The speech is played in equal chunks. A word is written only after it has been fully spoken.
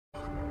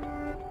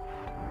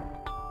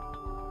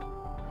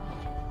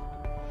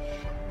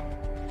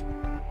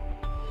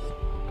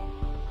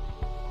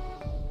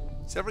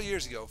Several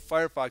years ago,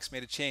 Firefox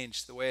made a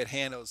change to the way it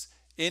handles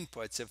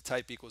inputs of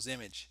type equals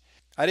image.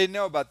 I didn't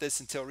know about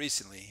this until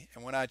recently,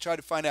 and when I tried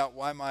to find out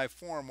why my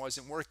form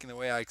wasn't working the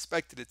way I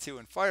expected it to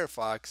in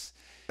Firefox,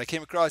 I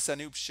came across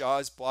Anup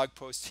Shah's blog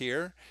post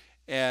here,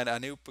 and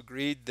Anup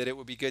agreed that it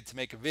would be good to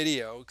make a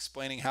video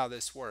explaining how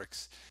this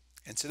works.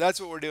 And so that's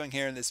what we're doing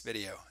here in this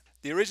video.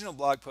 The original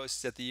blog post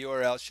is at the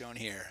URL shown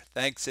here.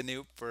 Thanks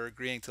Anup for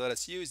agreeing to let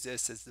us use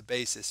this as the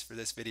basis for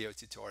this video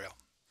tutorial.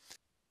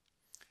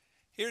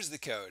 Here's the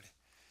code.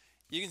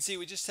 You can see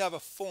we just have a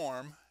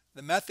form.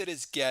 The method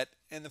is get,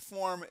 and the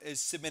form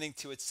is submitting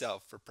to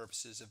itself for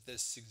purposes of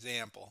this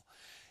example.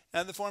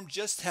 And the form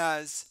just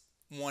has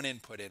one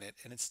input in it,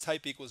 and it's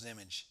type equals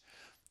image.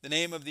 The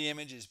name of the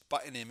image is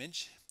button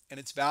image,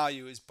 and its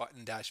value is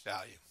button dash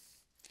value.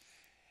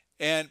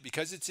 And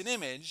because it's an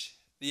image,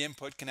 the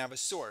input can have a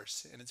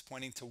source, and it's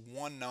pointing to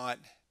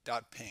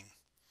one.ping.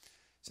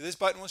 So this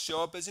button will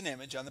show up as an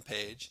image on the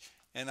page,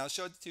 and I'll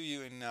show it to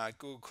you in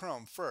Google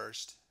Chrome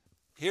first.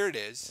 Here it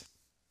is.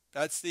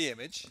 That's the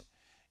image.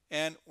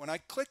 And when I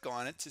click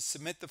on it to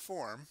submit the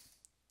form,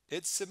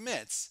 it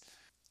submits.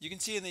 You can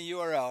see in the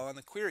URL on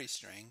the query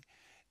string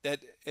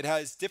that it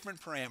has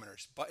different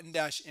parameters.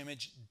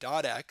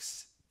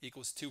 Button-image.x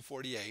equals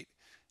 248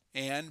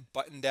 and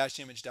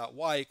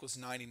button-image.y equals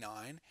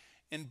 99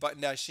 and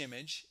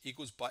button-image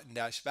equals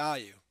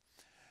button-value.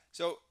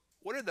 So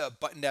what are the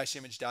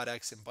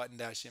button-image.x and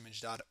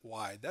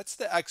button-image.y? That's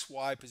the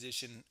XY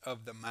position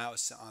of the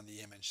mouse on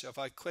the image. So if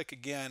I click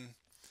again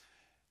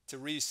to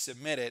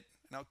resubmit it,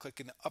 and I'll click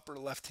in the upper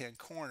left hand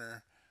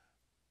corner,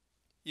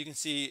 you can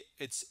see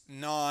it's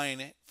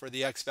 9 for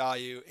the X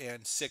value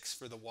and 6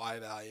 for the Y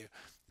value.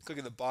 Click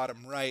at the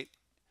bottom right,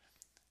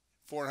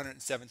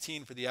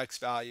 417 for the X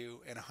value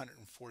and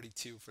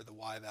 142 for the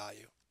Y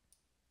value.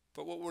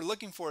 But what we're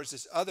looking for is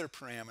this other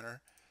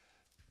parameter,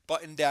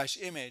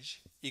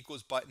 button-image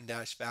equals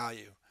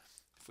button-value.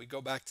 If we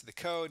go back to the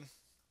code,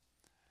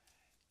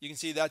 you can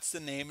see that's the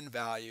name and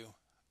value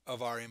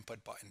of our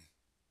input button.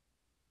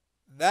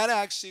 That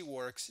actually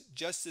works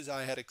just as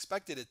I had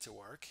expected it to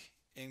work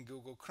in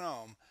Google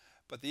Chrome,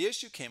 but the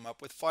issue came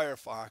up with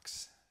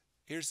Firefox.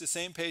 Here's the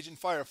same page in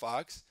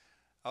Firefox.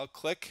 I'll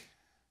click,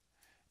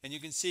 and you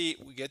can see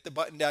we get the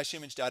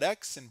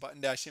button-image.x and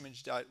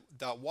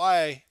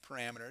button-image.y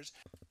parameters,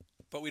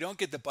 but we don't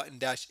get the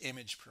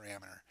button-image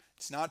parameter.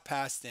 It's not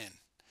passed in.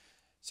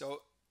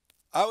 So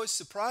I was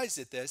surprised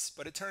at this,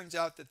 but it turns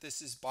out that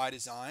this is by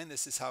design.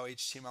 This is how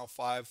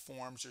HTML5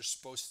 forms are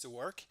supposed to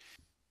work.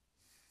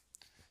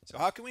 So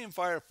how can we in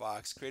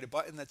Firefox create a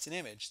button that's an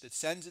image that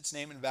sends its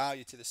name and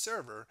value to the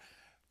server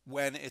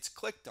when it's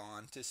clicked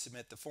on to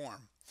submit the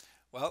form?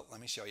 Well, let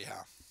me show you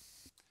how.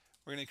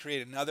 We're going to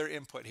create another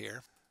input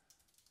here,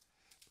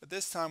 but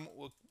this time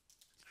we'll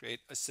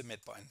create a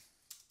submit button.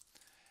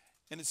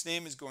 And its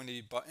name is going to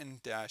be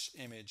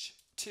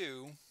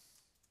button-image2,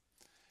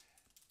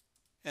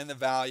 and the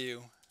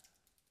value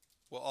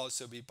will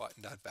also be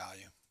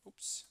button.value.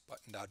 Oops,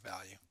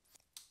 button.value.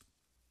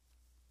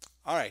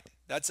 All right,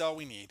 that's all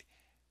we need.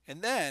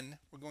 And then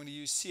we're going to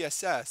use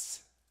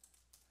CSS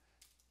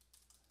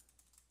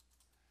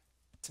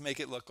to make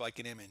it look like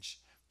an image.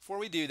 Before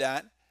we do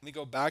that, let me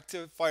go back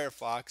to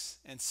Firefox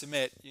and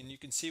submit. And you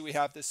can see we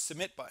have this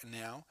submit button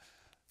now,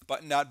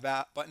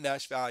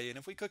 button-value. And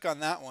if we click on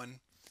that one,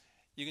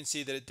 you can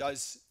see that it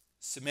does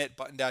submit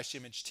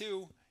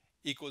button-image2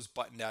 equals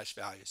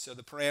button-value. So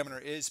the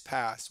parameter is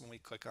passed when we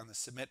click on the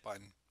submit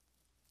button.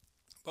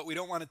 But we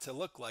don't want it to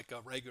look like a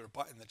regular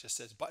button that just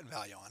says button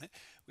value on it.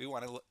 We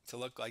want it to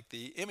look like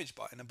the image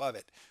button above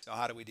it. So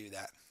how do we do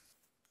that?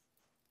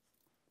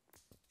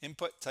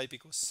 Input type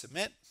equals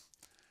submit.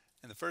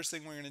 And the first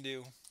thing we're going to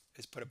do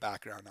is put a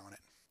background on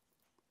it.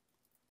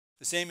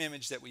 The same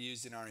image that we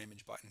used in our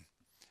image button.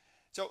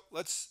 So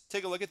let's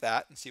take a look at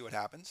that and see what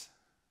happens.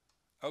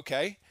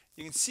 Okay,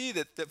 you can see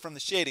that from the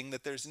shading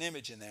that there's an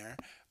image in there,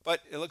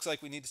 but it looks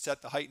like we need to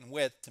set the height and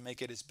width to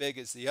make it as big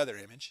as the other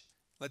image.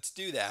 Let's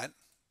do that.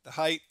 The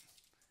height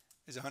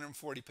is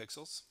 140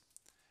 pixels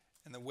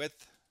and the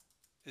width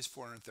is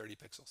 430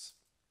 pixels.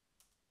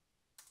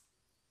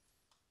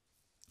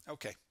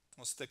 Okay,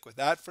 we'll stick with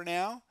that for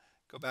now.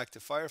 Go back to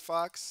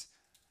Firefox,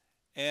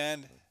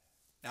 and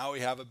now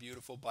we have a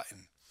beautiful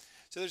button.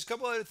 So there's a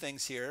couple other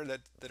things here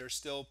that are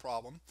still a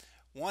problem.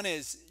 One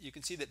is you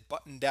can see that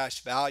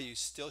button-value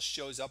still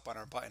shows up on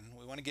our button.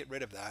 We want to get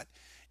rid of that.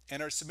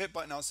 And our submit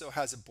button also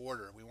has a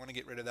border. We want to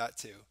get rid of that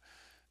too.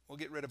 We'll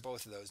get rid of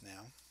both of those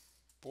now.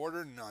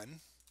 Border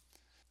none.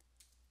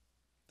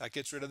 That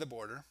gets rid of the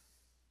border.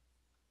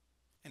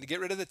 And to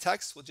get rid of the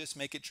text, we'll just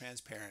make it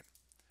transparent.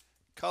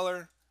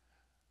 Color,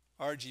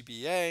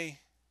 RGBA,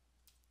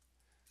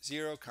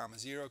 0, 0,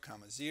 0,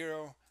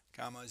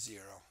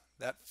 0.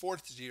 That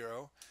fourth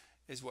 0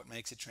 is what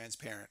makes it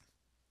transparent.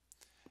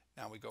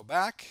 Now we go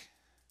back,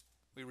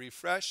 we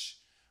refresh,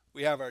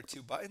 we have our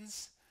two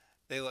buttons.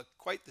 They look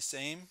quite the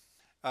same.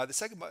 The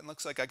second button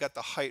looks like I got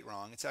the height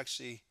wrong. It's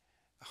actually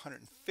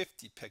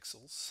 150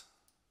 pixels.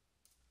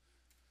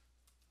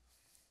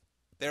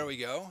 There we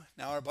go.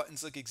 Now our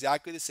buttons look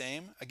exactly the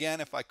same.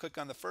 Again, if I click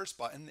on the first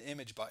button, the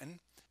image button,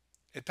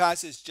 it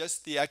passes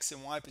just the X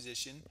and Y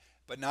position,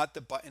 but not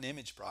the button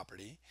image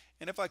property.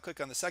 And if I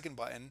click on the second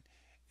button,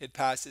 it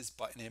passes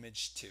button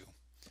image too.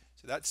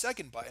 So that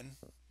second button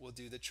will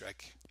do the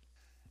trick.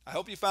 I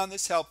hope you found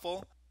this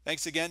helpful.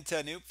 Thanks again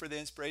to Anoop for the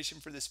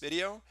inspiration for this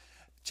video.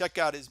 Check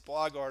out his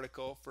blog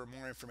article for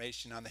more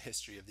information on the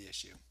history of the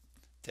issue.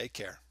 Take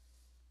care.